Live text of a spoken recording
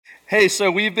Hey,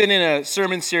 so we've been in a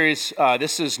sermon series.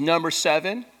 This is number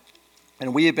 7,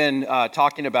 and we have been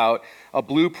talking about a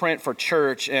blueprint for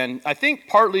church. And I think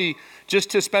partly just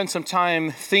to spend some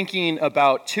time thinking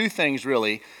about two things,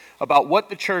 really, about what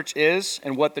the church is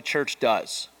and what the church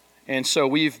does. And so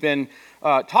we've been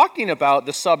talking about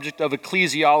the subject of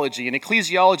ecclesiology. And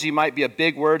ecclesiology might be a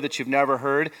big word that you've never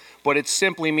heard, but it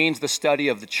simply means the study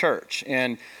of the church.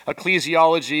 And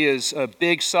ecclesiology is a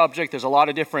big subject. There's a lot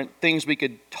of different things we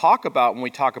could talk about when we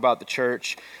talk about the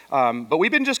church. But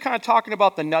we've been just kind of talking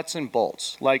about the nuts and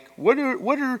bolts. Like, what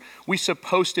are we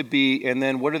supposed to be, and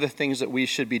then what are the things that we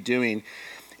should be doing?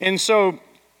 And so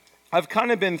I've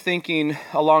kind of been thinking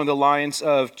along the lines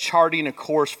of charting a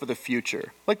course for the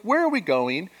future. Like, where are we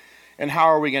going, and how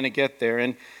are we going to get there?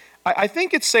 And I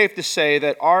think it's safe to say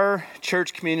that our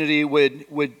church community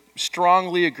would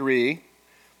strongly agree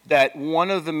that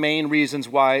one of the main reasons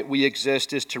why we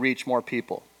exist is to reach more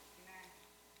people.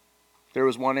 There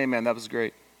was one amen. That was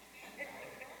great.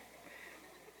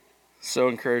 So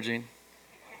encouraging.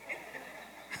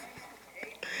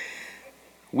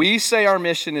 We say our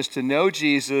mission is to know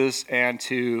Jesus and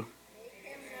to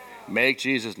make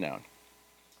Jesus known.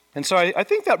 And so I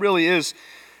think that really is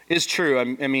true.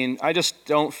 I mean, I just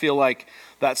don't feel like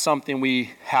that's something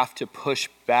we have to push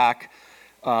back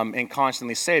and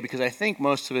constantly say, because I think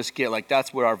most of us get like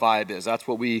that's what our vibe is. That's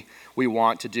what we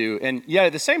want to do. And yet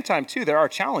at the same time, too, there are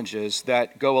challenges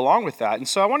that go along with that. And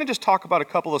so I want to just talk about a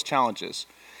couple of those challenges.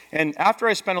 And after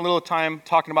I spend a little time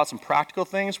talking about some practical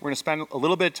things, we're going to spend a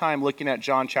little bit of time looking at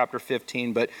John chapter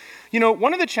 15. But,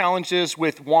 one of the challenges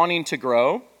with wanting to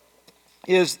grow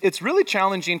is it's really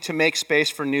challenging to make space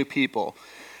for new people.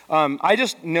 I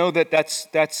just know that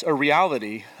that's a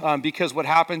reality because what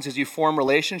happens is you form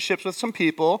relationships with some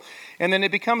people, and then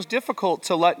it becomes difficult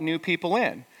to let new people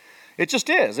in. It just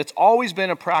is. It's always been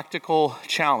a practical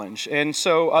challenge. And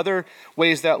so other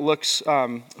ways that looks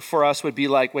for us would be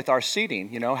like with our seating.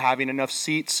 Having enough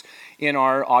seats in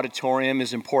our auditorium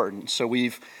is important. So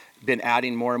we've been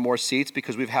adding more and more seats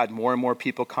because we've had more and more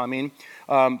people coming.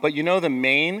 But the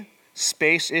main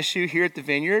space issue here at the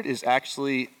Vineyard is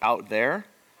actually out there.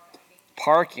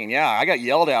 Parking, yeah. I got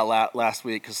yelled at last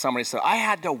week because somebody said, I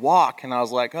had to walk. And I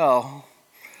was like, oh,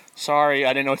 sorry,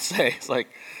 I didn't know what to say. It's like,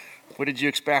 what did you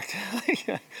expect?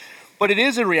 But it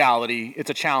is a reality. It's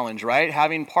a challenge, right?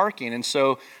 Having parking. And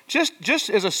so just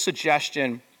as a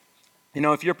suggestion,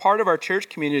 if you're part of our church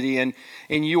community and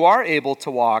you are able to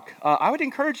walk, I would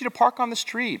encourage you to park on the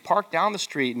street, park down the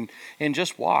street and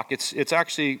just walk. It's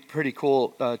actually pretty cool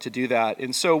to do that.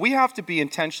 And so we have to be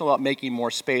intentional about making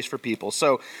more space for people.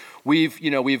 So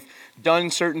we've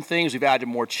done certain things. We've added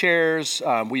more chairs.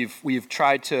 We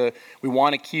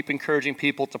want to keep encouraging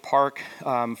people to park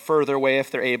further away if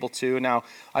they're able to. Now,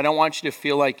 I don't want you to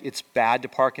feel like it's bad to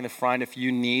park in the front if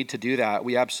you need to do that.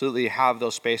 We absolutely have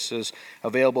those spaces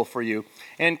available for you.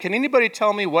 And can anybody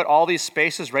tell me what all these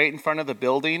spaces right in front of the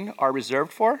building are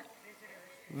reserved for?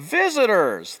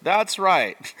 Visitors. That's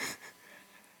right.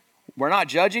 We're not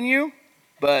judging you,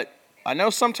 but I know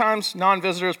sometimes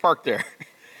non-visitors park there.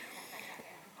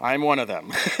 I'm one of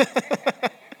them.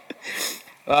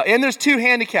 And there's 2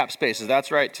 handicap spaces.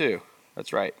 That's right, too.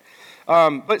 That's right.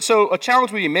 But so a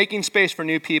challenge would be making space for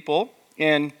new people.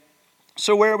 And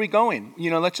so where are we going?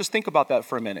 Let's just think about that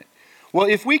for a minute. Well,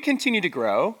 if we continue to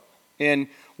grow, and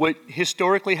what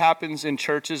historically happens in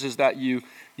churches is that you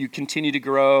continue to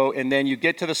grow, and then you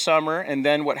get to the summer, and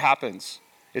then what happens?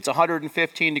 It's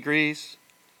 115 degrees.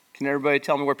 Can everybody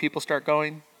tell me where people start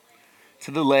going?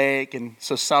 To the lake, and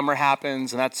so summer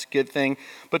happens, and that's a good thing.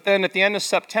 But then at the end of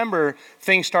September,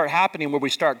 things start happening where we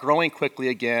start growing quickly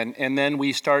again, and then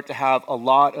we start to have a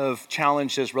lot of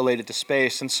challenges related to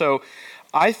space. And so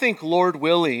I think, Lord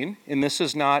willing, and this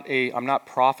is I'm not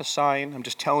prophesying, I'm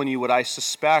just telling you what I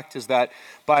suspect, is that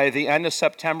by the end of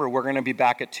September, we're going to be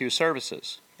back at 2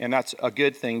 services. And that's a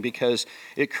good thing because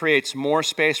it creates more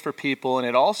space for people, and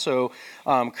it also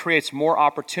creates more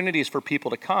opportunities for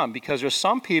people to come, because there's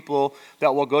some people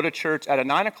that will go to church at a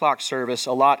 9 o'clock service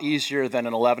a lot easier than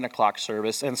an 11 o'clock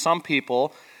service. And some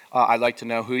people, I'd like to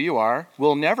know who you are,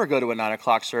 will never go to a 9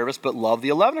 o'clock service but love the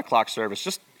 11 o'clock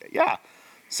service.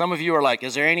 Some of you are like,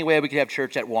 is there any way we could have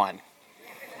church at 1?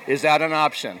 Is that an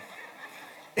option?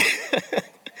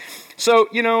 So,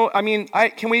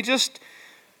 can we just...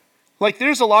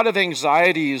 there's a lot of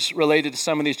anxieties related to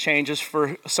some of these changes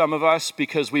for some of us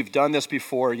because we've done this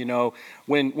before.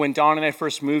 When Dawn and I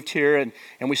first moved here and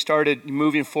we started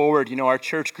moving forward, our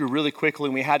church grew really quickly,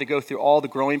 and we had to go through all the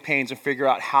growing pains and figure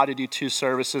out how to do 2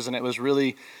 services, and it was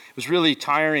really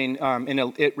tiring, and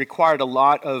it required a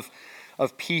lot of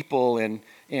people and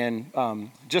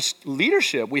just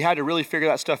leadership. We had to really figure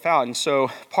that stuff out. And so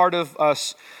part of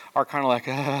us are kind of like,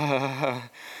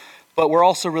 but we're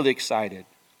also really excited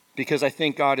because I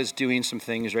think God is doing some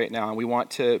things right now and we want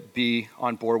to be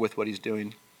on board with what he's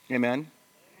doing. Amen?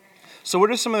 So what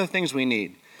are some of the things we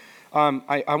need?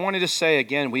 I wanted to say,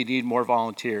 again, we need more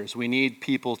volunteers. We need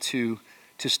people to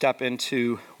step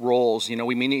into roles. You know,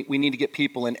 we need to get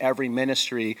people in every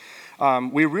ministry.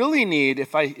 We really need,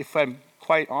 if I'm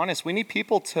quite honest, we need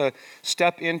people to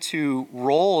step into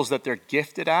roles that they're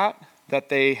gifted at, that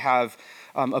they have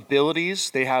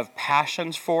abilities, they have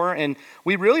passions for, and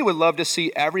we really would love to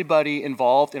see everybody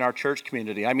involved in our church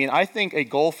community. I mean, I think a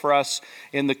goal for us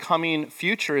in the coming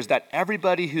future is that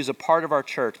everybody who's a part of our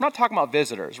church, I'm not talking about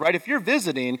visitors, right? If you're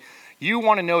visiting, you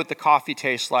want to know what the coffee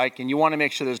tastes like, and you want to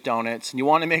make sure there's donuts, and you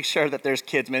want to make sure that there's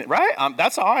kids, right?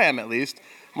 That's how I am, at least.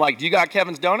 I'm like, do you got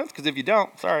Kevin's Donuts? Because if you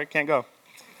don't, sorry, can't go.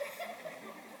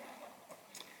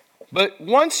 But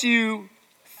once you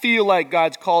feel like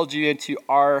God's called you into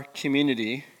our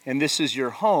community, and this is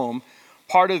your home,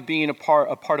 part of being a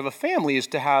part of a family is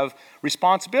to have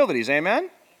responsibilities. Amen?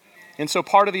 And so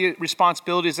part of the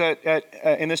responsibilities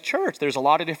in this church, there's a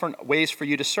lot of different ways for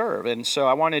you to serve. And so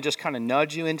I want to just kind of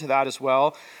nudge you into that as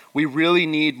well. We really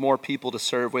need more people to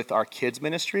serve with our kids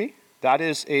ministry.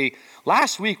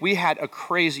 Last week we had a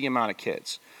crazy amount of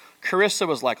kids. Carissa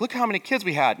was like, look how many kids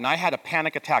we had. And I had a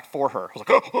panic attack for her. I was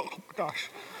like, oh my gosh.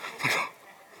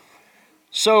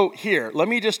 So here, let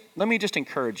me just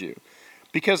encourage you.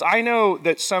 Because I know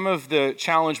that some of the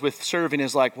challenge with serving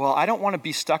is like, well, I don't want to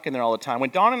be stuck in there all the time. When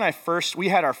Dawn and we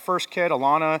had our first kid,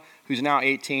 Alana, who's now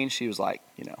 18. She was like,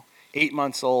 8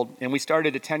 months old. And we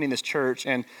started attending this church.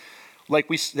 And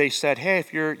they said, hey,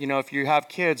 if you have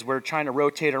kids, we're trying to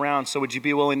rotate around. So would you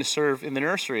be willing to serve in the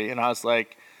nursery? And I was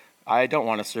like, I don't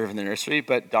want to serve in the nursery,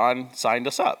 but Dawn signed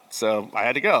us up, so I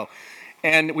had to go.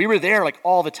 And we were there like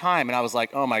all the time, and I was like,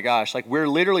 oh my gosh, like we're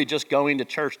literally just going to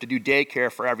church to do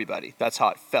daycare for everybody. That's how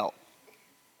it felt,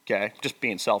 okay? Just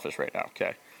being selfish right now,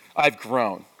 okay? I've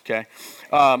grown, okay?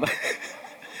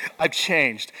 I've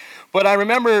changed. But I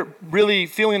remember really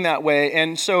feeling that way,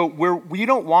 and so we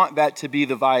don't want that to be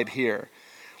the vibe here.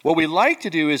 What we like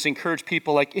to do is encourage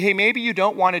people like, hey, maybe you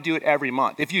don't want to do it every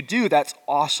month. If you do, that's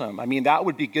awesome. I mean, that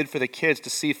would be good for the kids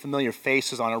to see familiar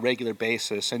faces on a regular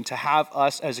basis and to have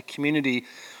us as a community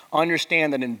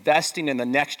understand that investing in the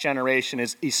next generation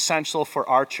is essential for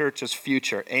our church's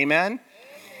future. Amen?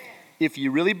 If you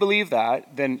really believe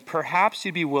that, then perhaps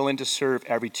you'd be willing to serve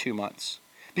every 2 months.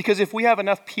 Because if we have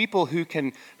enough people who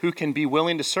can be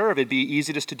willing to serve, it'd be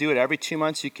easy just to do it every 2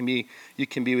 months. You can be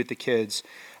with the kids.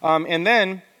 And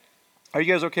then, are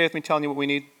you guys okay with me telling you what we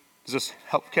need? Does this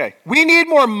help? Okay. We need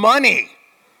more money.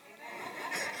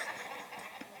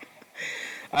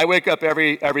 I wake up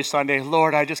every Sunday,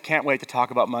 Lord, I just can't wait to talk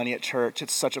about money at church.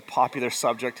 It's such a popular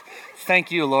subject.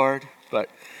 Thank you, Lord. But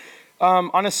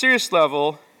on a serious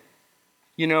level,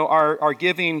 our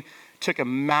giving took a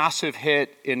massive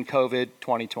hit in COVID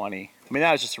 2020. I mean,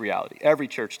 that was just a reality. Every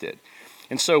church did.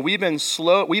 And so we've been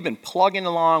plugging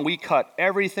along. We cut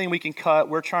everything we can cut.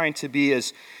 We're trying to be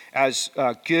as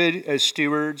good as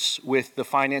stewards with the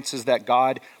finances that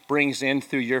God brings in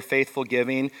through your faithful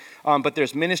giving. But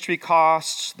there's ministry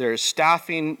costs, there's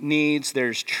staffing needs,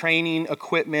 there's training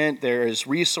equipment, there's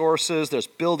resources, there's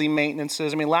building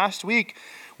maintenances. I mean, last week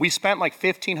we spent like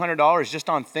 $1,500 just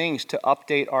on things to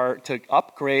upgrade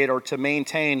or to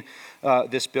maintain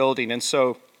this building. And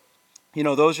so,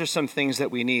 those are some things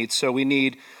that we need. So we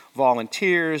need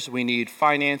volunteers, we need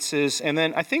finances, and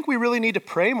then I think we really need to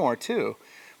pray more too,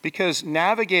 because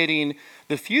navigating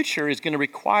the future is going to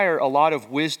require a lot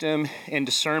of wisdom and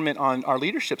discernment on our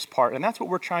leadership's part, and that's what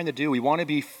we're trying to do. We want to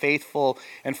be faithful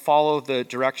and follow the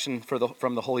direction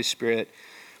from the Holy Spirit.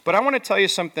 But I want to tell you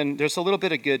something. There's a little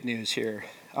bit of good news here.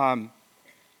 I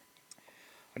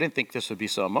didn't think this would be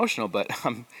so emotional, but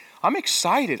I'm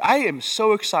excited. I am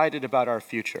so excited about our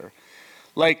future.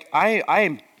 Like,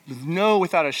 I know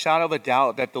without a shadow of a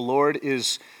doubt that the Lord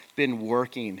has been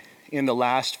working in the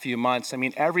last few months. I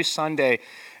mean, every Sunday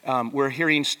we're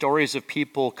hearing stories of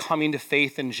people coming to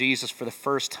faith in Jesus for the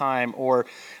first time or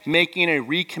making a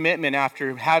recommitment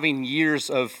after having years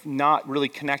of not really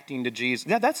connecting to Jesus.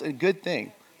 Yeah, that's a good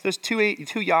thing. There's two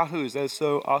Yahoos. That's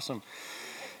so awesome.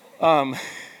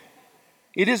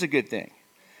 It is a good thing.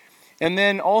 And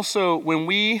then also,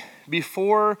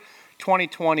 before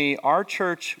 2020, our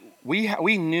church,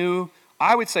 we knew,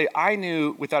 I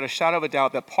knew without a shadow of a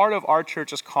doubt that part of our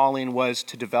church's calling was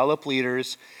to develop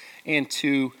leaders and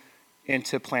to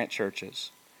plant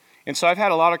churches. And so I've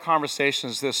had a lot of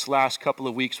conversations this last couple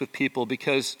of weeks with people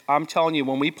because I'm telling you,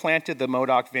 when we planted the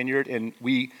Modoc Vineyard and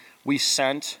we we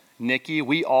sent Nikki,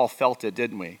 we all felt it,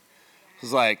 didn't we? It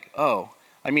was like, oh,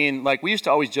 I mean, like we used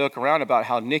to always joke around about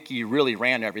how Nikki really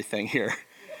ran everything here.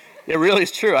 It really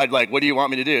is true. I'd like, what do you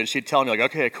want me to do? And she'd tell me like,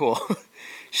 okay, cool.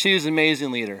 She was an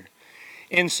amazing leader.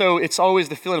 And so it's always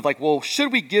the feeling of like, well,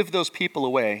 should we give those people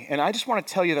away? And I just want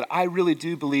to tell you that I really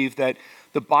do believe that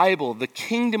the Bible, the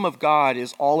kingdom of God,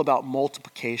 is all about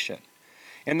multiplication.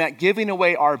 And that giving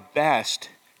away our best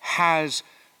has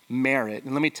merit.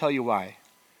 And let me tell you why.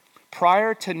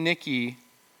 Prior to Nikki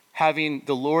having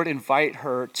the Lord invite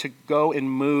her to go and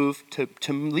move, to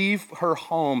leave her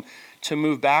home, to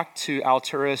move back to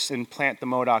Alturas and plant the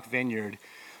Modoc Vineyard,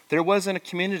 there wasn't a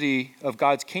community of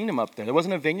God's kingdom up there. There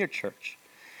wasn't a vineyard church.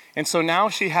 And so now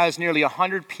she has nearly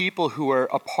 100 people who are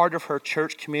a part of her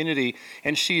church community,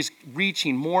 and she's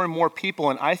reaching more and more people.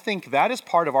 And I think that is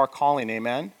part of our calling,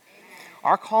 amen?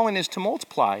 Our calling is to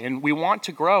multiply, and we want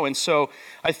to grow. And so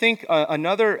I think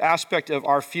another aspect of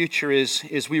our future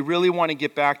is we really want to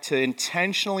get back to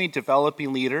intentionally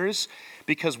developing leaders,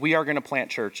 because we are going to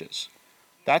plant churches.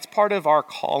 That's part of our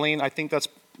calling. I think that's,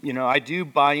 I do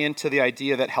buy into the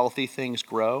idea that healthy things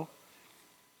grow.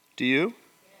 Do you?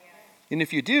 And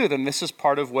if you do, then this is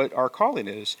part of what our calling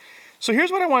is. So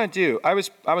here's what I want to do. I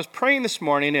was praying this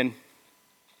morning, and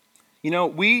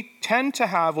we tend to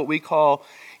have what we call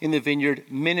in the Vineyard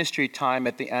ministry time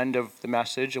at the end of the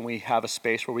message, and we have a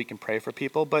space where we can pray for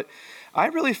people. But I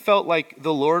really felt like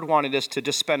the Lord wanted us to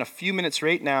just spend a few minutes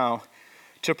right now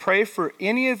to pray for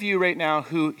any of you right now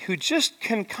who just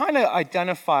can kind of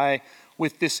identify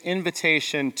with this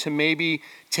invitation to maybe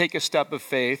take a step of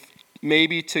faith.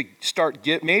 Maybe to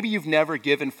maybe you've never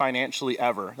given financially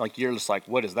ever. Like you're just like,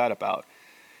 what is that about?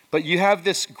 But you have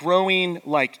this growing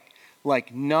like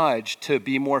nudge to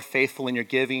be more faithful in your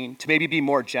giving, to maybe be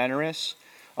more generous.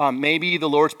 Maybe the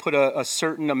Lord's put a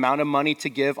certain amount of money to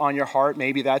give on your heart.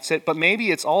 Maybe that's it. But maybe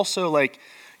it's also like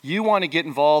you want to get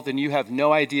involved and you have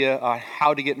no idea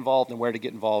how to get involved and where to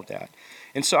get involved at.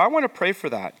 And so I want to pray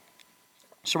for that.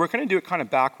 So we're going to do it kind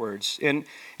of backwards. And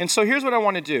so here's what I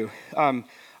want to do.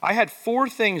 I had 4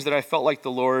 things that I felt like the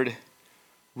Lord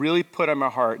really put on my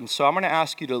heart. And so I'm going to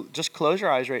ask you to just close your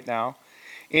eyes right now.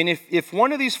 And if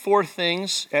one of these 4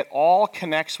 things at all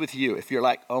connects with you, if you're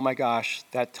like, oh my gosh,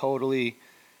 that totally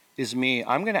is me,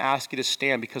 I'm going to ask you to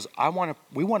stand, because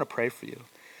we want to pray for you.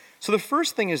 So the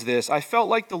first thing is this. I felt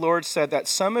like the Lord said that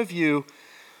some of you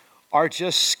are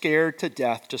just scared to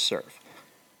death to serve.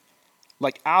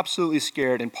 Like absolutely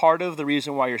scared. And part of the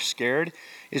reason why you're scared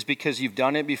is because you've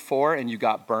done it before and you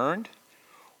got burned,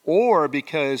 or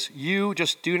because you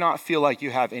just do not feel like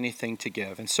you have anything to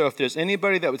give. And so if there's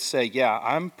anybody that would say, yeah,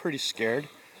 I'm pretty scared,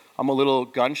 I'm a little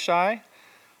gun shy,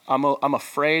 I'm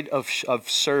afraid of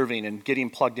serving and getting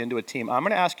plugged into a team, I'm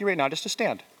going to ask you right now just to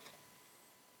stand.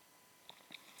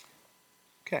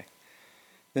 Okay.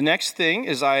 The next thing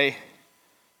is I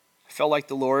felt like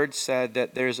the Lord said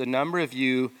that there's a number of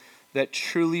you that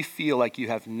truly feel like you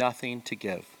have nothing to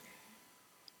give.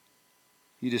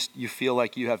 You feel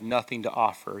like you have nothing to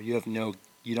offer. You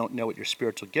don't know what your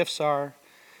spiritual gifts are.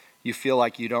 You feel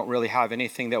like you don't really have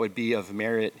anything that would be of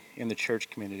merit in the church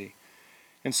community.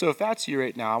 And so if that's you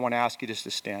right now, I want to ask you just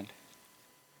to stand.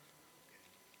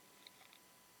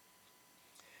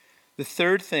 The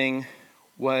third thing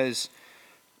was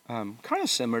kind of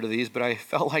similar to these, but I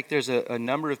felt like there's a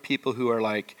number of people who are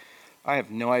like, I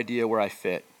have no idea where I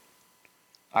fit.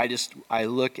 I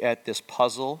look at this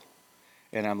puzzle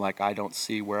and I'm like, I don't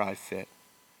see where I fit.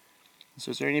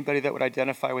 So is there anybody that would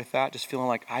identify with that? Just feeling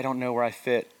like I don't know where I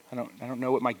fit. I don't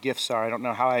know what my gifts are. I don't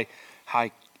know how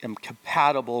I am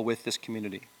compatible with this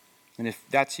community. And if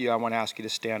that's you, I want to ask you to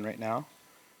stand right now.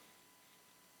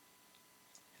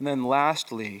 And then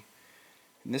lastly,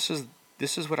 and this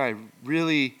is what I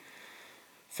really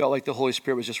felt like the Holy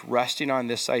Spirit was just resting on,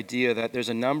 this idea that there's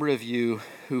a number of you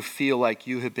who feel like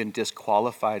you have been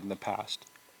disqualified in the past.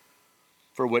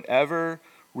 For whatever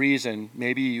reason,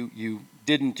 maybe you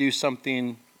didn't do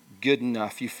something good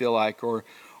enough, you feel like, or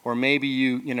maybe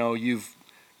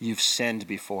you've sinned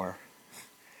before.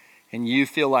 And you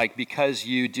feel like because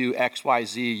you do X, Y,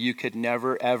 Z, you could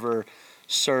never, ever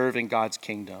serve in God's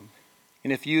kingdom.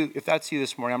 And if that's you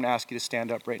this morning, I'm going to ask you to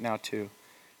stand up right now too.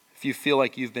 If you feel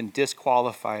like you've been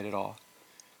disqualified at all.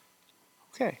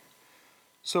 Okay.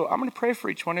 So I'm going to pray for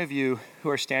each one of you who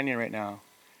are standing right now.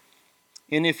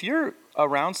 And if you're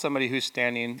around somebody who's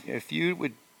standing, if you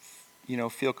would,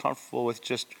 feel comfortable with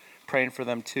just praying for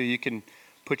them too, you can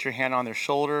put your hand on their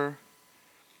shoulder.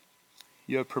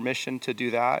 You have permission to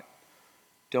do that.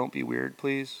 Don't be weird,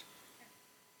 please.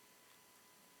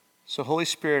 So Holy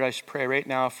Spirit, I pray right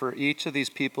now for each of these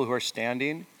people who are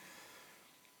standing.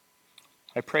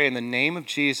 I pray in the name of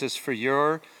Jesus for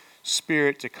your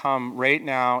Spirit to come right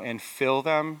now and fill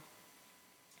them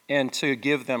and to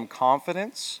give them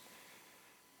confidence.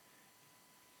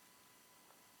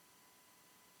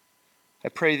 I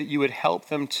pray that you would help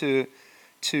them to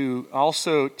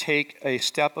also take a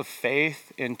step of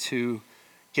faith and to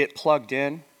get plugged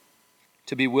in,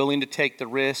 to be willing to take the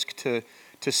risk, to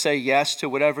say yes to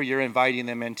whatever you're inviting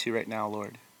them into right now,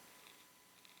 Lord.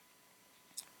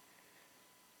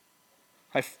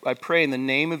 I pray in the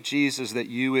name of Jesus that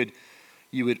you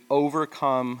would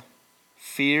overcome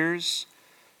fears,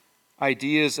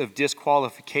 ideas of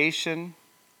disqualification,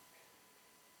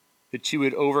 that you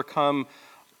would overcome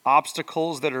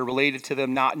obstacles that are related to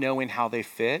them not knowing how they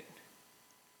fit,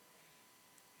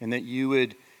 and that you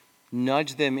would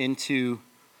nudge them into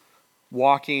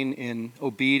walking in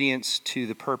obedience to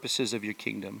the purposes of your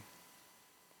kingdom.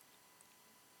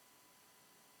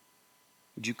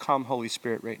 Would you come, Holy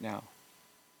Spirit, right now?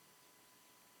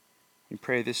 We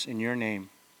pray this in your name.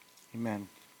 Amen.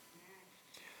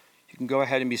 You can go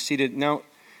ahead and be seated. Now,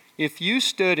 if you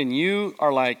stood and you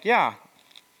are like, yeah,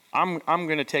 I'm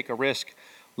going to take a risk,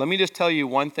 let me just tell you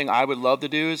one thing I would love to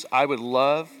do is I would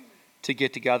love to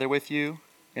get together with you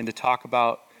and to talk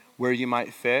about where you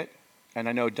might fit. And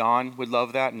I know Don would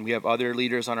love that, and we have other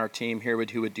leaders on our team here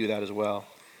who would do that as well.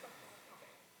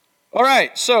 All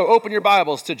right, so open your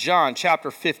Bibles to John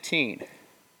chapter 15,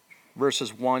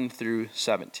 verses 1 through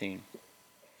 17.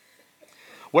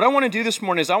 What I want to do this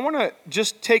morning is I want to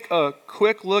just take a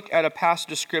quick look at a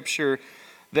passage of Scripture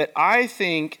that I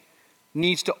think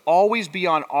needs to always be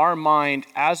on our mind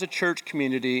as a church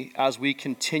community as we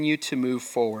continue to move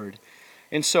forward.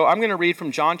 And so I'm going to read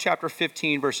from John chapter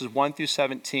 15, verses 1 through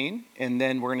 17, and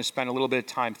then we're going to spend a little bit of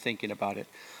time thinking about it.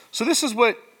 So this is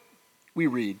what we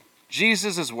read.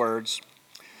 Jesus' words.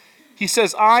 He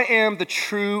says, I am the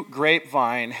true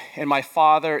grapevine, and my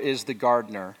Father is the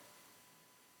gardener.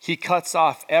 He cuts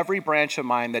off every branch of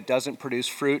mine that doesn't produce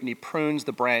fruit, and he prunes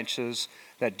the branches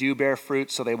that do bear fruit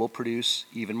so they will produce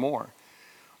even more.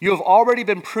 You have already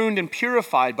been pruned and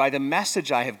purified by the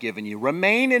message I have given you.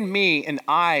 Remain in me, and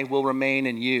I will remain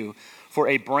in you. For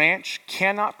a branch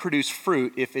cannot produce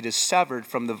fruit if it is severed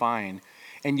from the vine,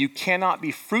 and you cannot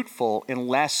be fruitful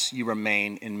unless you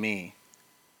remain in me.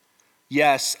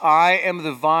 Yes, I am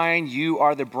the vine, you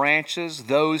are the branches.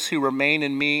 Those who remain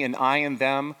in me and I in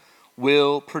them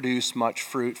will produce much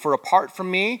fruit. For apart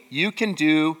from me, you can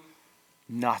do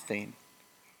nothing.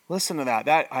 Listen to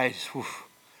that.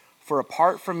 For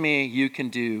apart from me, you can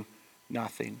do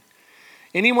nothing.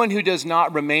 Anyone who does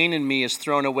not remain in me is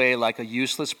thrown away like a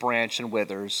useless branch and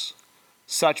withers.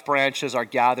 Such branches are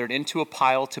gathered into a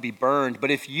pile to be burned. But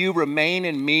if you remain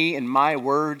in me and my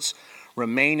words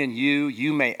remain in you,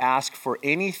 you may ask for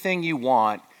anything you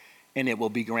want and it will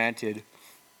be granted.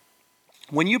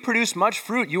 When you produce much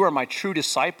fruit, you are my true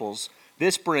disciples.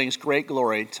 This brings great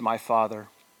glory to my Father.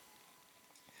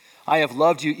 I have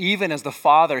loved you even as the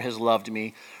Father has loved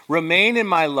me. Remain in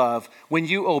my love. When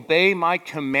you obey my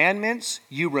commandments,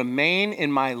 you remain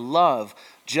in my love,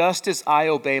 just as I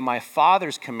obey my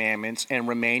Father's commandments and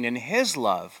remain in his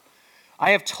love.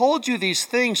 I have told you these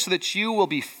things so that you will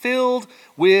be filled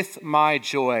with my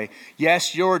joy.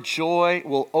 Yes, your joy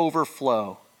will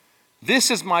overflow.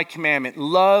 This is my commandment.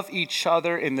 Love each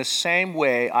other in the same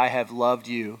way I have loved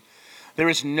you. There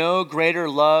is no greater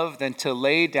love than to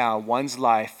lay down one's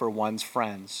life for one's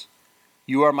friends.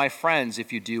 You are my friends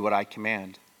if you do what I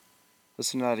command.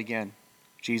 Listen to that again.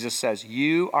 Jesus says,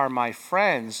 you are my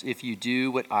friends if you do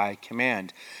what I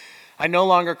command. I no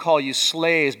longer call you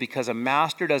slaves because a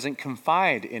master doesn't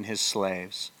confide in his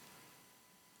slaves.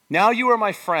 Now you are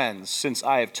my friends since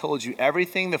I have told you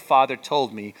everything the Father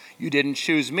told me. You didn't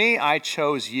choose me, I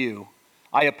chose you.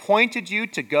 I appointed you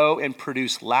to go and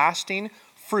produce lasting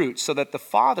fruit so that the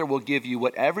Father will give you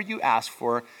whatever you ask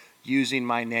for using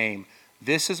my name.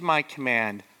 This is my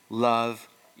command, love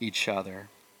each other.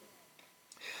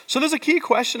 So there's a key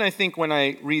question, I think, when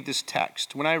I read this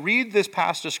text. When I read this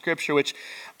passage of Scripture, which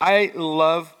I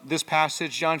love this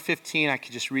passage, John 15, I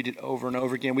could just read it over and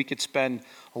over again. We could spend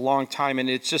a long time, and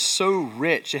it's just so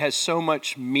rich. It has so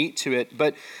much meat to it.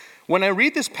 But when I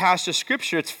read this passage of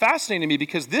Scripture, it's fascinating to me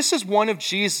because this is one of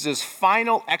Jesus'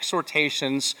 final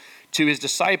exhortations to his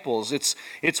disciples. It's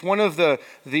one of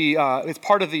it's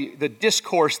part of the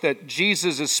discourse that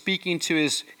Jesus is speaking to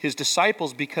his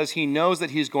disciples because he knows that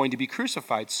he's going to be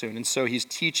crucified soon. And so he's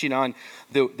teaching on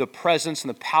the presence and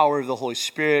the power of the Holy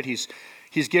Spirit.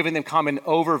 He's giving them kind of an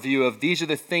overview of these are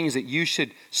the things that you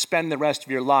should spend the rest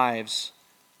of your lives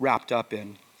wrapped up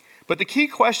in. But the key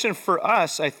question for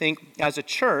us, I think, as a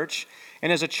church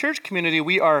And as a church community,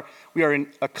 we are in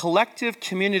a collective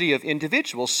community of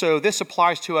individuals. So this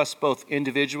applies to us both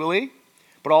individually,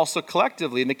 but also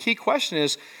collectively. And the key question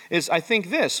is I think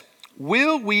this: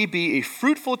 will we be a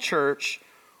fruitful church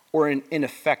or an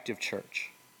ineffective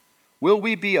church? Will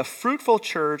we be a fruitful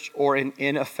church or an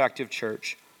ineffective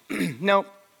church? Now,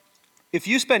 if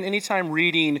you spend any time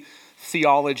reading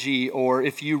theology, or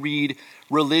if you read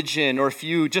religion, or if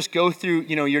you just go through,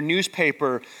 your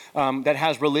newspaper that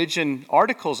has religion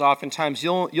articles, oftentimes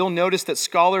you'll notice that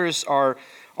scholars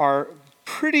are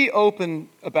pretty open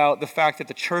about the fact that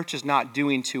the church is not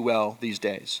doing too well these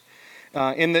days.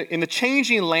 In the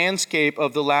changing landscape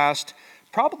of the last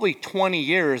probably 20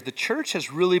 years, the church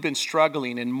has really been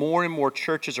struggling, and more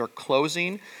churches are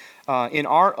closing. In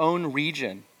our own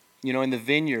region, in the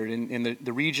Vineyard, in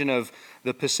the region of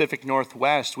the Pacific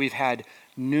Northwest, we've had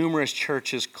numerous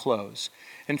churches close.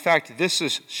 In fact, this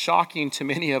is shocking to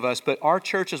many of us, but our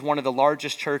church is one of the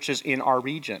largest churches in our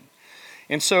region.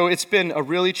 And so it's been a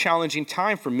really challenging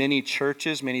time for many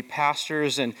churches, many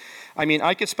pastors. And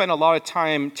I could spend a lot of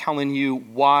time telling you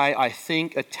why I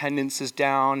think attendance is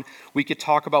down. We could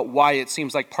talk about why it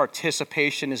seems like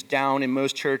participation is down in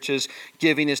most churches,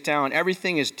 giving is down,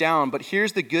 everything is down. But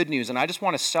here's the good news, and I just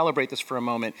want to celebrate this for a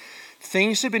moment.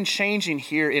 Things have been changing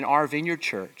here in our Vineyard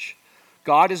Church.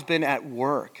 God has been at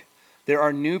work. There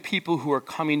are new people who are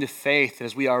coming to faith,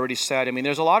 as we already said.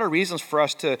 There's a lot of reasons for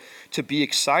us to be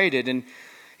excited. And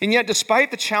yet,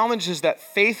 despite the challenges that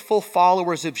faithful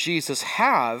followers of Jesus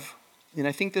have, and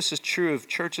I think this is true of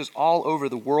churches all over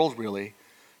the world, really.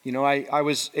 I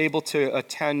was able to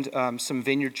attend some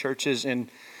Vineyard churches in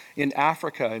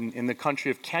Africa, in the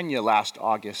country of Kenya last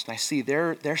August. And I see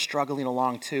they're struggling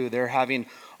along too. They're having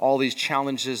all these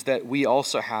challenges that we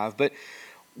also have. But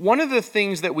one of the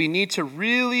things that we need to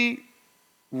really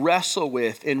wrestle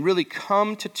with and really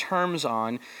come to terms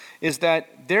on is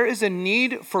that there is a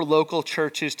need for local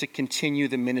churches to continue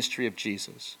the ministry of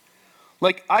Jesus.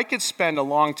 Like, I could spend a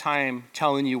long time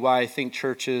telling you why I think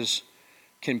churches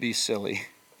can be silly.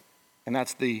 And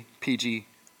that's the PG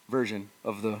version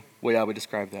of the way I would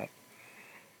describe that.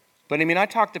 But I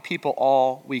talk to people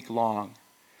all week long,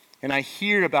 and I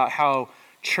hear about how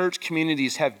church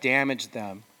communities have damaged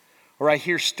them. Or I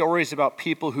hear stories about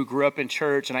people who grew up in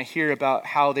church, and I hear about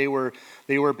how they were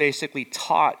basically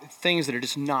taught things that are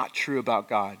just not true about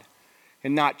God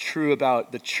and not true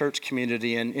about the church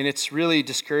community. And it's really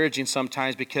discouraging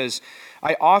sometimes, because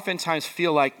I oftentimes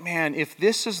feel like, man, if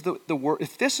this is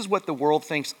if this is what the world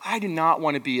thinks, I do not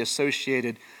want to be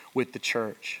associated with the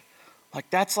church. Like,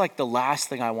 that's like the last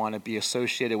thing I want to be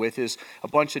associated with, is a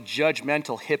bunch of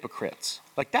judgmental hypocrites.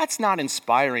 Like, that's not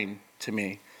inspiring to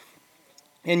me.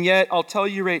 And yet, I'll tell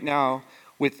you right now,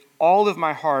 with all of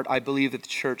my heart, I believe that the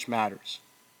church matters.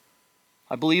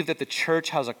 I believe that the church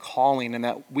has a calling, and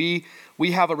that we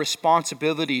have a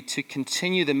responsibility to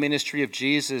continue the ministry of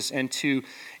Jesus and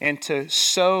to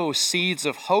sow seeds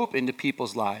of hope into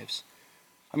people's lives.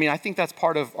 I think that's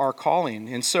part of our calling.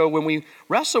 And so when we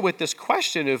wrestle with this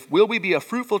question of will we be a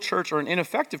fruitful church or an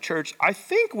ineffective church, I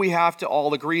think we have to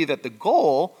all agree that the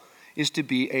goal is to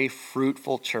be a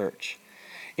fruitful church.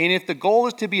 And if the goal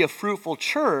is to be a fruitful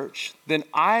church, then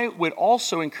I would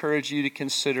also encourage you to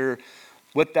consider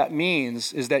what that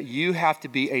means is that you have to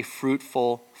be a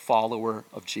fruitful follower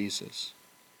of Jesus.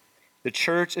 The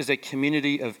church is a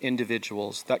community of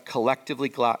individuals that collectively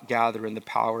gather in the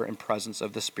power and presence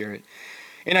of the Spirit.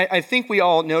 And I think we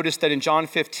all notice that in John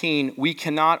 15, we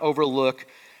cannot overlook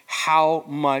how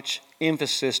much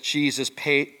emphasis Jesus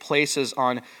places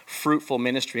on fruitful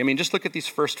ministry. Just look at these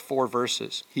first 4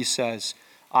 verses. He says,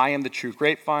 I am the true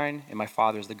grapevine, and my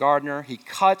Father is the gardener. He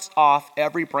cuts off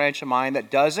every branch of mine that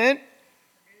doesn't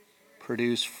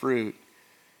produce fruit.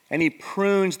 And he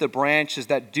prunes the branches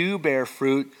that do bear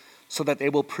fruit so that they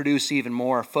will produce even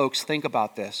more. Folks, think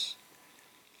about this.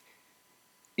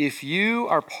 If you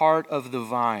are part of the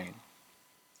vine,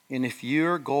 and if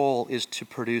your goal is to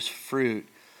produce fruit,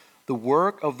 the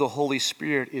work of the Holy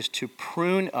Spirit is to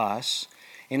prune us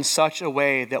in such a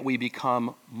way that we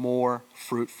become more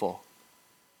fruitful.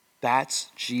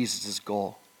 That's Jesus'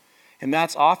 goal. And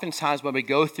that's oftentimes when we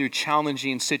go through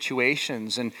challenging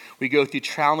situations and we go through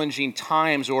challenging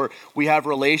times, or we have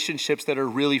relationships that are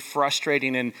really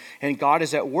frustrating, and God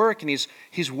is at work, and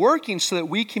he's working so that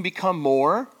we can become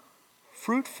more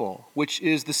fruitful, which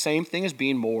is the same thing as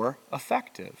being more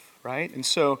effective, right? And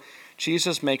so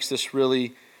Jesus makes this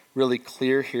really, really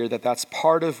clear here that that's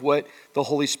part of what the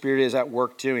Holy Spirit is at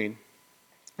work doing.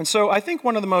 And so I think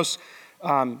one of the most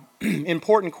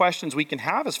important questions we can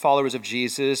have as followers of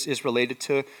Jesus is related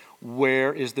to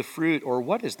where is the fruit, or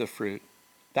what is the fruit?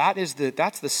 That's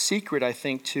the secret, I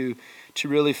think, to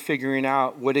really figuring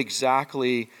out what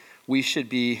exactly we should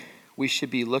be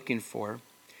looking for.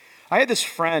 I had this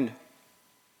friend,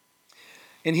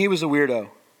 and he was a weirdo.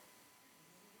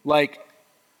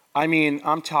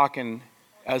 I'm talking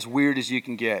as weird as you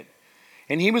can get.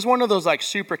 And he was one of those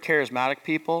super charismatic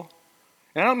people.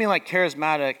 And I don't mean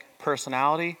charismatic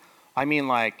personality. I mean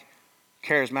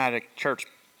charismatic church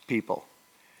people.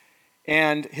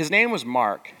 And his name was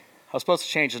Mark. I was supposed to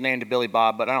change his name to Billy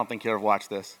Bob, but I don't think he'll ever watch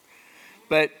this.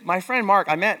 But my friend Mark,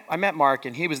 I met Mark,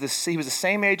 and he was the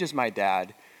same age as my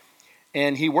dad.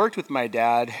 And he worked with my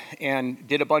dad and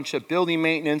did a bunch of building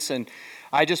maintenance, and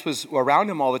I just was around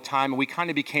him all the time, and we kind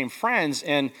of became friends.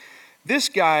 And this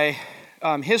guy,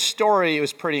 his story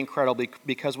was pretty incredible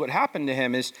because what happened to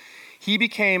him is he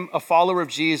became a follower of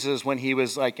Jesus when he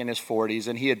was in his 40s,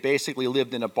 and he had basically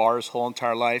lived in a bar his whole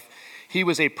entire life. He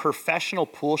was a professional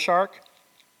pool shark,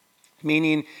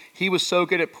 meaning he was so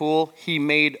good at pool, he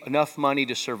made enough money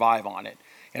to survive on it.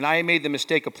 And I made the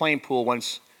mistake of playing pool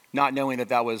once, not knowing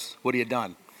that was what he had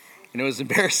done. And it was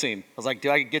embarrassing. I was like,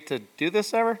 do I get to do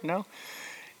this ever? No.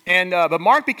 And but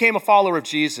Mark became a follower of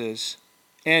Jesus,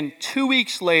 and 2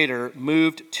 weeks later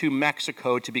moved to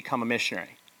Mexico to become a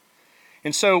missionary.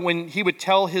 And so when he would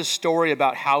tell his story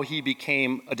about how he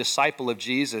became a disciple of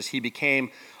Jesus, he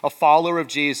became a follower of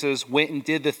Jesus, went and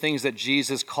did the things that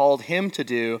Jesus called him to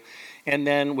do, and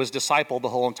then was discipled the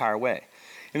whole entire way.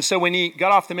 And so when he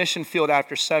got off the mission field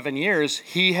after 7 years,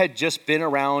 he had just been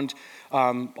around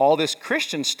all this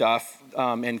Christian stuff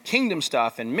and kingdom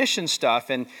stuff and mission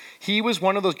stuff, and he was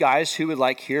one of those guys who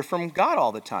would hear from God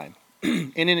all the time,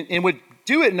 and would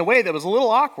do it in a way that was a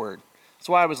little awkward. That's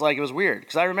why I was it was weird.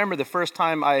 Because I remember the first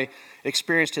time I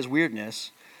experienced his weirdness,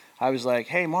 I was like,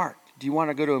 hey, Mark, do you want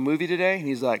to go to a movie today? And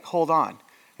he's like, hold on.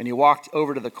 And he walked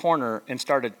over to the corner and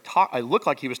started I looked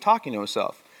like he was talking to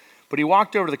himself. But he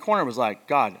walked over to the corner and was like,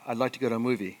 God, I'd like to go to a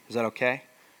movie. Is that okay?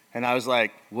 And I was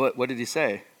like, what did he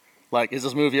say? Is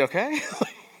this movie okay?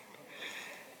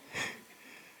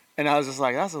 And I was just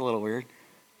like, that's a little weird.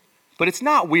 But it's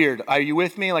not weird. Are you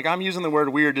with me? I'm using the word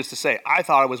weird just to say, I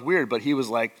thought it was weird, but he was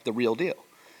the real deal.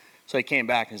 So he came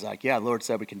back and he's like, yeah, the Lord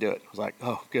said we can do it. I was like,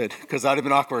 oh, good, because that would have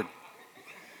been awkward.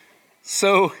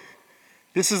 So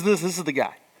this is the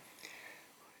guy.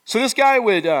 So this guy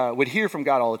would hear from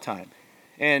God all the time.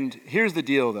 And here's the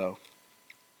deal, though.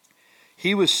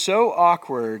 He was so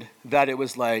awkward that it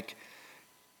was I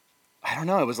don't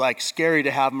know, it was scary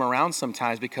to have him around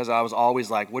sometimes because I was always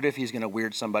what if he's going to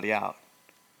weird somebody out?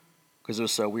 Because it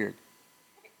was so weird.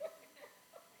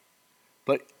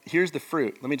 But here's the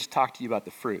fruit. Let me just talk to you about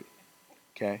the fruit,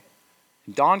 okay?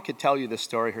 Dawn could tell you this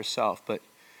story herself, but,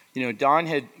 Dawn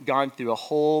had gone through a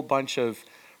whole bunch of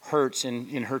hurts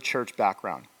in her church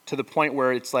background to the point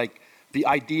where it's the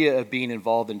idea of being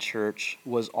involved in church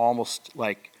was almost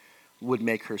would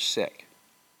make her sick.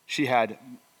 She had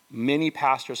many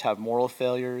pastors have moral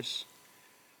failures.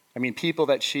 I mean, people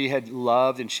that she had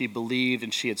loved and she believed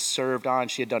and she had served on,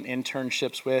 she had done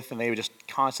internships with, and they just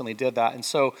constantly did that. And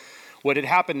so what had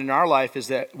happened in our life is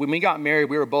that when we got married,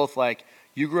 we were both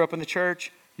you grew up in the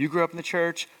church, you grew up in the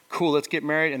church, cool, let's get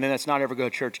married, and then let's not ever go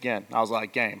to church again. I was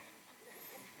like, game.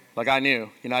 I knew,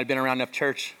 I'd been around enough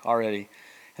church already.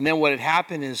 And then what had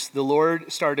happened is the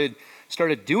Lord started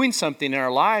doing something in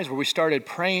our lives where we started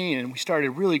praying and we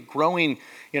started really growing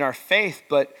in our faith,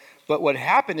 but what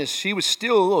happened is she was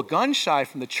still a little gun shy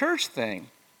from the church thing.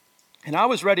 And I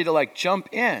was ready to jump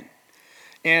in.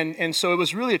 And so it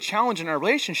was really a challenge in our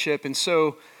relationship. And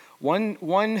so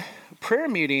one prayer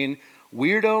meeting,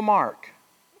 weirdo Mark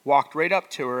walked right up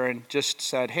to her and just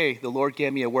said, hey, the Lord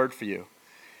gave me a word for you.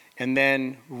 And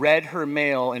then read her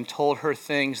mail and told her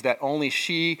things that only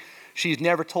she's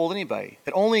never told anybody,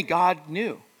 that only God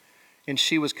knew. And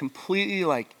she was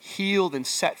completely healed and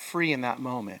set free in that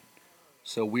moment.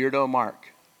 So weirdo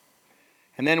Mark.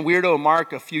 And then weirdo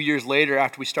Mark, a few years later,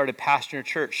 after we started pastoring a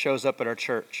church, shows up at our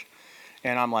church.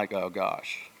 And I'm like, oh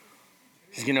gosh,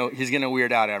 he's gonna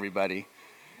weird out everybody.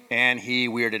 And he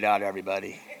weirded out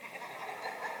everybody.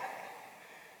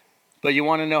 But you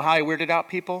want to know how he weirded out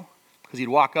people? Because he'd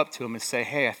walk up to him and say,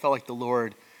 hey, I felt like the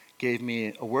Lord gave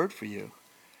me a word for you.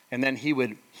 And then he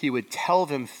would tell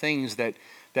them things that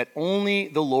only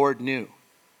the Lord knew.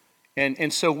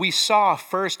 And so we saw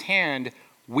firsthand,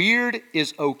 weird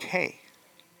is okay.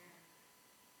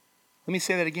 Let me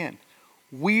say that again.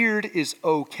 Weird is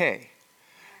okay.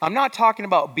 I'm not talking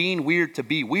about being weird to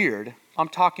be weird. I'm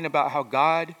talking about how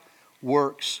God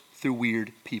works through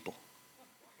weird people.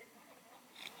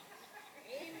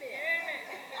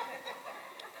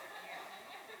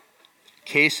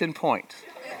 Case in point.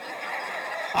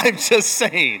 I'm just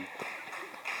saying.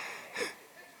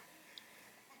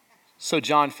 So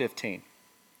John 15,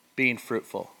 being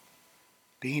fruitful.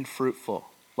 Being fruitful.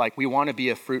 Like we want to be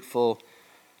a fruitful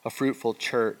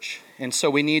church. And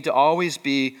so we need to always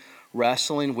be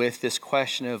wrestling with this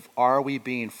question of, are we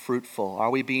being fruitful? Are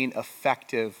we being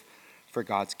effective for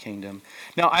God's kingdom?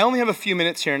 Now, I only have a few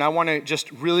minutes here, and I want to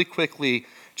just really quickly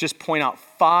just point out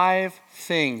 5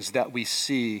 things that we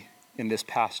see in this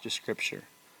passage of Scripture.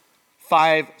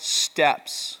 5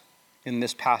 steps in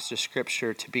this passage of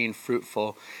Scripture to being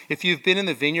fruitful. If you've been in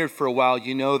the vineyard for a while,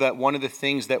 you know that one of the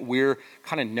things that we're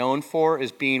kind of known for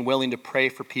is being willing to pray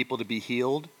for people to be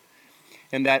healed.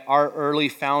 And that our early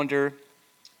founder,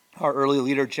 our early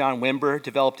leader, John Wimber,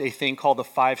 developed a thing called the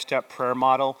 5-step prayer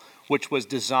model, which was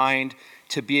designed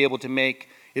to be able to make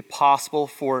it possible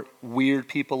for weird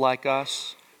people like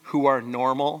us who are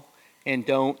normal and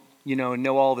don't,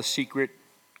 know all the secret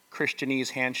Christianese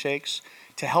handshakes,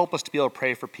 to help us to be able to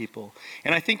pray for people.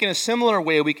 And I think in a similar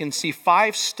way, we can see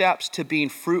 5 steps to being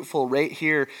fruitful right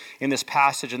here in this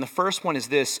passage. And the first one is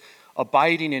this: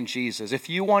 abiding in Jesus. If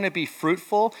you want to be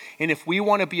fruitful, and if we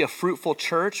want to be a fruitful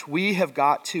church, we have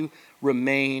got to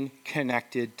remain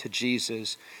connected to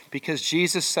Jesus. Because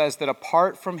Jesus says that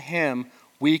apart from him,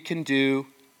 we can do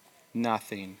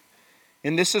nothing.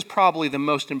 And this is probably the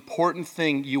most important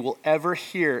thing you will ever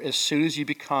hear as soon as you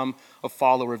become a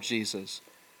follower of Jesus.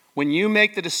 When you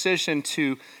make the decision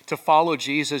to follow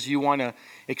Jesus, you want to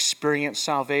experience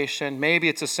salvation. Maybe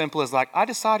it's as simple as I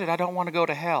decided I don't want to go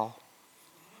to hell,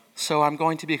 so I'm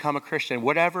going to become a Christian,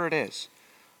 whatever it is.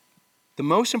 The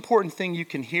most important thing you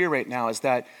can hear right now is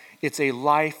that it's a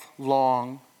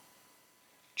lifelong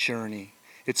journey.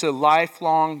 It's a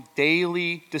lifelong,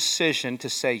 daily decision to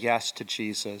say yes to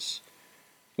Jesus.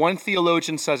 One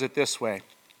theologian says it this way,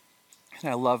 and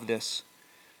I love this: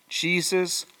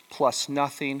 Jesus plus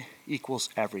nothing equals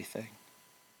everything.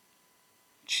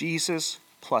 Jesus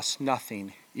plus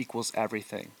nothing equals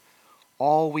everything.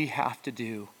 All we have to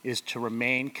do is to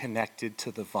remain connected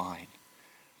to the vine,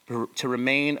 to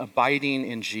remain abiding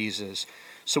in Jesus.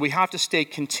 So we have to stay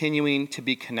continuing to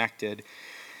be connected.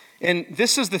 And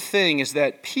this is the thing, is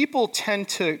that people tend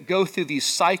to go through these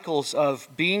cycles of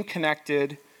being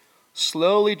connected,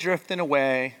 slowly drifting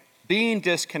away, being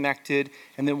disconnected,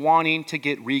 and then wanting to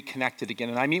get reconnected again.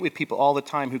 And I meet with people all the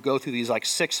time who go through these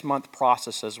 6-month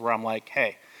processes where I'm like,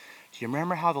 hey, do you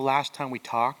remember how the last time we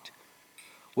talked?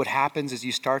 What happens is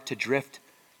you start to drift,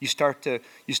 you start to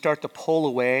pull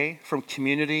away from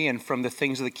community and from the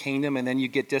things of the kingdom, and then you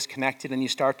get disconnected and you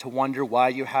start to wonder why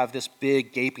you have this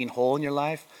big gaping hole in your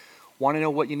life. Want to know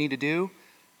what you need to do?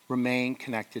 Remain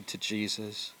connected to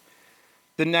Jesus.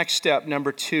 The next step,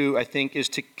 number 2, I think, is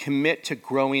to commit to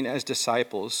growing as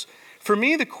disciples. For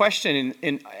me, the question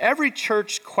in every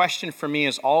church question for me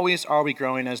is always, are we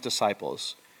growing as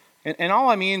disciples? And all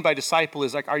I mean by disciple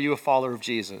is are you a follower of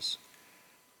Jesus?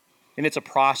 And it's a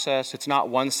process. It's not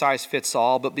one size fits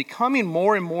all, but becoming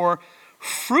more and more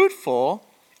fruitful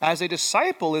as a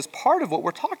disciple is part of what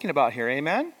we're talking about here.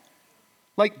 Amen?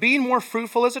 Being more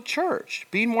fruitful as a church,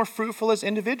 being more fruitful as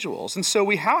individuals. And so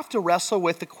we have to wrestle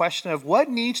with the question of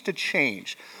what needs to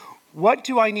change. What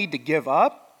do I need to give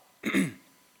up?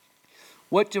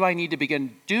 What do I need to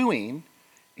begin doing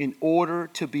in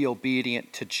order to be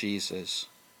obedient to Jesus?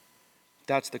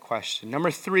 That's the question.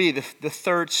 Number 3, the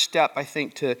third step, I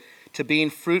think, to being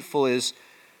fruitful is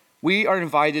we are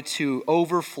invited to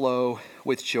overflow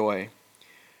with joy.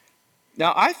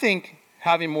 Now, I think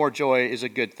having more joy is a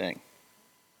good thing.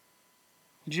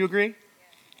 Do you agree?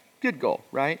 Good goal,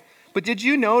 right? But did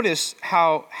you notice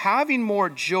how having more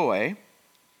joy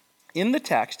in the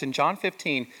text in John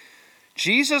 15,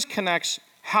 Jesus connects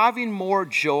having more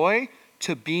joy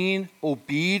to being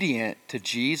obedient to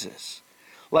Jesus?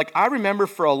 I remember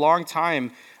for a long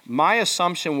time, my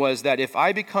assumption was that if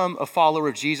I become a follower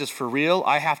of Jesus for real,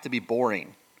 I have to be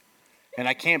boring and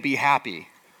I can't be happy.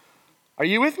 Are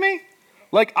you with me?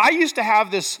 I used to have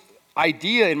this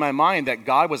idea in my mind that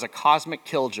God was a cosmic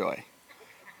killjoy.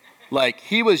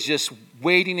 He was just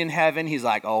waiting in heaven. He's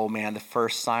like, oh man, the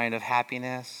first sign of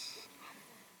happiness,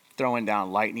 throwing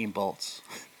down lightning bolts.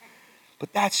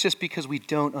 But that's just because we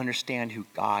don't understand who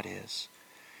God is.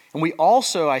 And we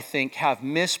also, I think, have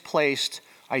misplaced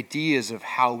ideas of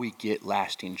how we get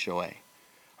lasting joy.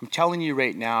 I'm telling you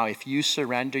right now, if you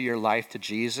surrender your life to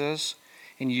Jesus,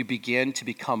 and you begin to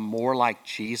become more like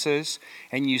Jesus,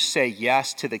 and you say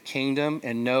yes to the kingdom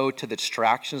and no to the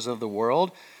distractions of the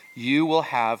world, you will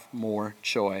have more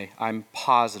joy. I'm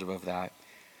positive of that.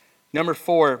 Number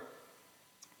 4,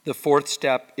 the 4th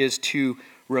step is to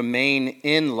remain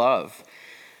in love.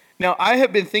 Now, I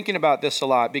have been thinking about this a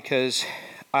lot because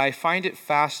I find it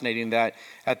fascinating that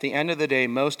at the end of the day,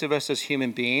 most of us as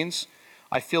human beings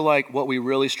I feel like what we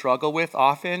really struggle with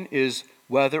often is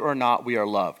whether or not we are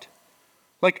loved.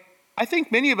 Like, I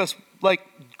think many of us,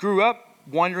 grew up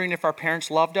wondering if our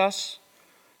parents loved us.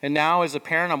 And now as a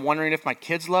parent, I'm wondering if my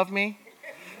kids love me.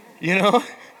 You know?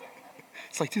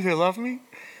 It's like, do they love me?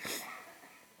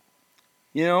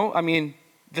 You know, I mean,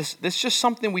 this is just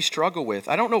something we struggle with.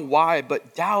 I don't know why,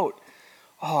 but doubt.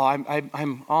 Oh,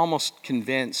 I'm almost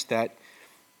convinced that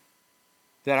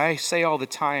I say all the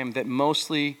time that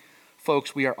mostly,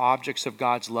 folks, we are objects of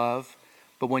God's love.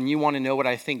 But when you want to know what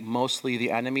I think mostly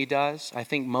the enemy does, I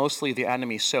think mostly the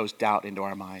enemy sows doubt into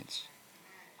our minds.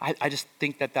 I just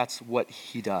think that that's what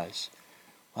he does.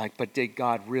 Like, but did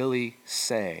God really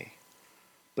say?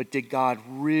 But did God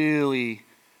really,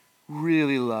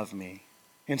 really love me?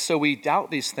 And so we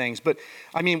doubt these things. But,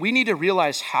 I mean, we need to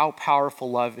realize how powerful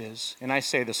love is. And I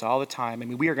say this all the time. I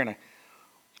mean, we are going to,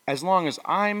 as long as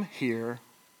I'm here,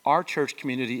 our church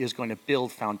community is going to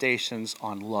build foundations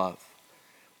on love.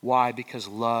 Why? Because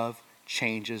love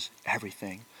changes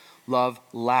everything. Love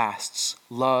lasts.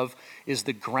 Love is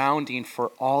the grounding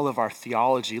for all of our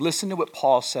theology. Listen to what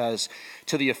Paul says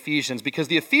to the Ephesians, because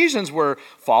the Ephesians were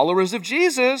followers of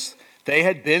Jesus. They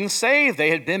had been saved.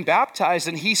 They had been baptized.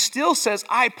 And he still says,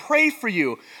 I pray for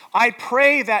you. I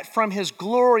pray that from his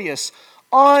glorious,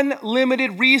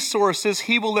 unlimited resources,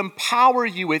 he will empower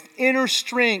you with inner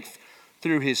strength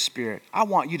through his Spirit. I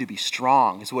want you to be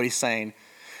strong, is what he's saying.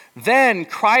 Then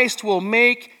Christ will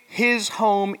make his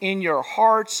home in your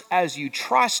hearts as you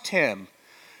trust him.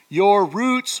 Your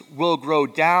roots will grow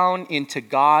down into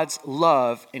God's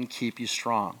love and keep you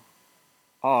strong.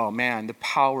 Oh man, the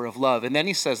power of love. And then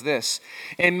he says this,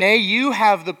 and may you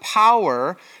have the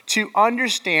power to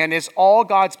understand, as all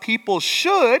God's people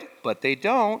should, but they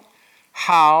don't,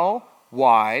 how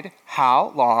wide,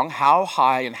 how long, how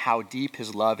high, and how deep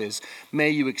his love is.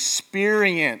 May you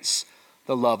experience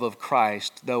the love of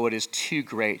Christ, though it is too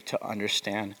great to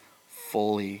understand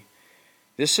fully.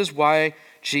 This is why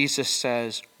Jesus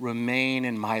says, remain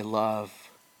in my love.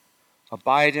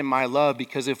 Abide in my love,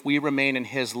 because if we remain in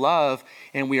his love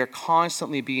and we are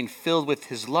constantly being filled with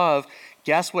his love,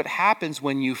 guess what happens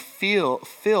when you fill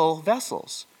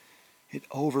vessels? It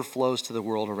overflows to the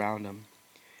world around them.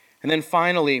 And then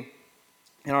finally,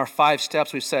 in our 5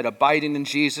 steps, we've said abiding in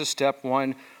Jesus, step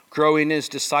 1. Growing as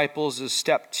disciples is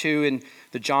step 2 in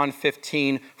the John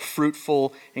 15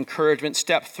 fruitful encouragement.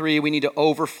 Step 3, we need to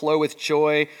overflow with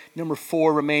joy. Number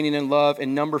 4, remaining in love.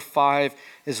 And number 5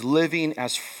 is living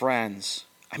as friends.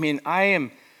 I mean, I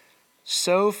am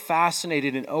so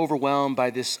fascinated and overwhelmed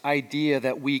by this idea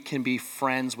that we can be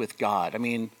friends with God. I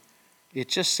mean, it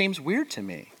just seems weird to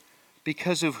me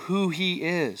because of who he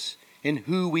is and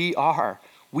who we are.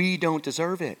 We don't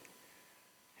deserve it.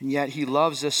 And yet he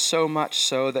loves us so much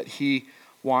so that he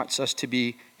wants us to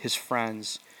be his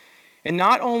friends. And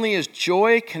not only is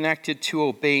joy connected to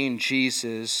obeying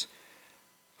Jesus,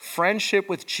 friendship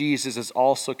with Jesus is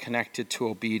also connected to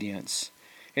obedience.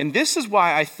 And this is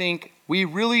why I think we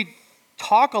really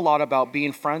talk a lot about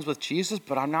being friends with Jesus,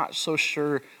 but I'm not so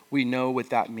sure we know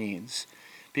what that means.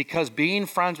 Because being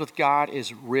friends with God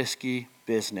is risky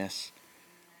business.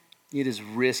 It is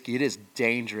risky. It is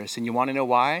dangerous. And you want to know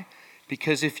why?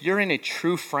 Because if you're in a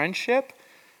true friendship,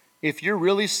 if you're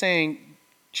really saying,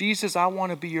 Jesus, I want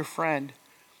to be your friend.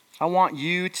 I want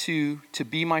you to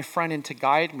be my friend and to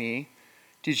guide me.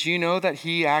 Did you know that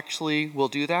he actually will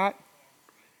do that?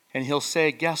 And he'll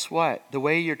say, guess what? The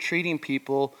way you're treating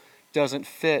people doesn't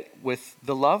fit with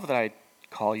the love that I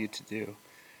call you to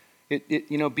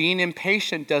do. Being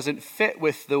impatient doesn't fit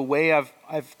with the way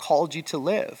I've called you to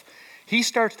live. He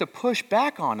starts to push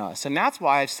back on us. And that's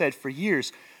why I've said for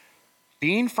years,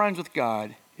 being friends with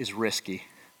God is risky,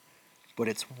 but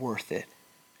it's worth it.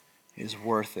 It is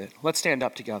worth it. Let's stand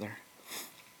up together.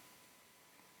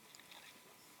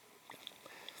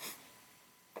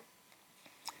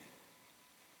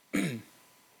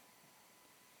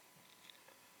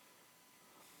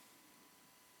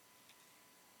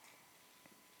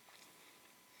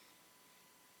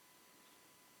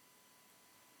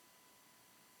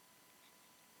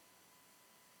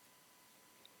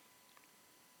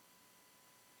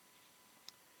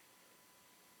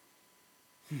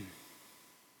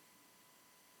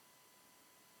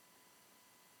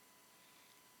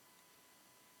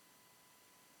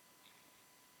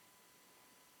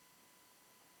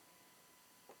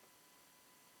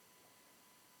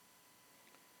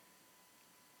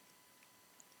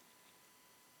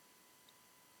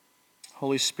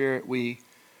 Holy Spirit, we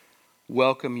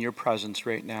welcome your presence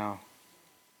right now.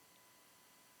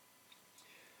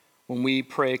 When we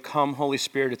pray, come, Holy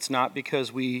Spirit, it's not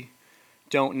because we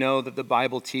don't know that the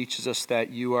Bible teaches us that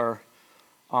you are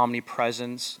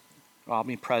omnipresent,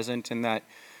 and that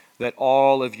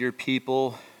all of your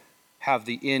people have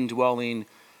the indwelling,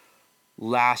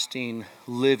 lasting,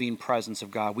 living presence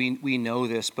of God. We know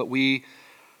this, but we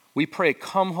pray,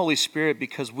 come Holy Spirit,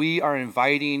 because we are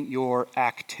inviting your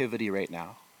activity right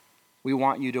now. We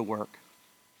want you to work.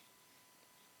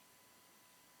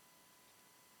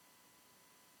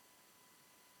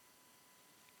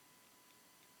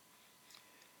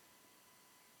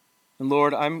 And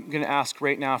Lord, I'm going to ask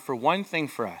right now for one thing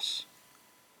for us.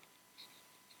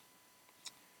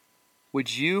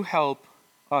 Would you help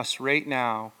us right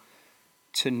now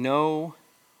to know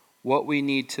what we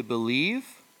need to believe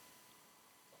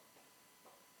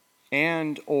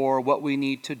and or what we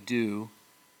need to do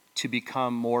to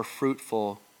become more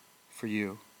fruitful for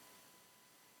you?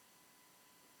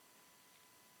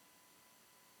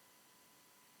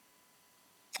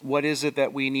 What is it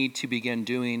that we need to begin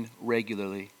doing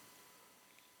regularly?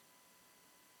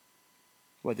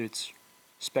 Whether it's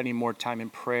spending more time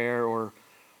in prayer or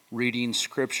reading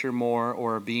scripture more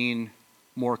or being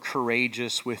more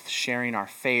courageous with sharing our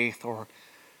faith or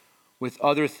with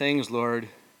other things, Lord,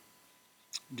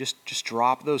 just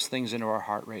drop those things into our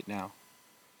heart right now.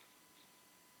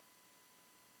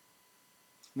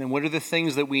 And then what are the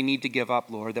things that we need to give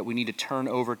up, Lord, that we need to turn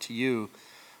over to you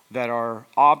that are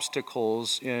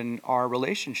obstacles in our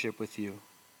relationship with you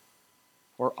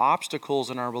or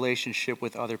obstacles in our relationship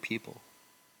with other people?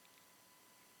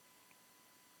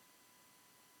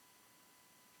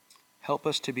 Help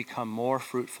us to become more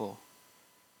fruitful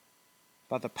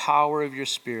by the power of your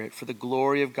Spirit for the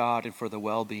glory of God and for the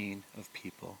well-being of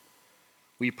people.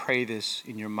 We pray this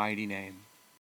in your mighty name.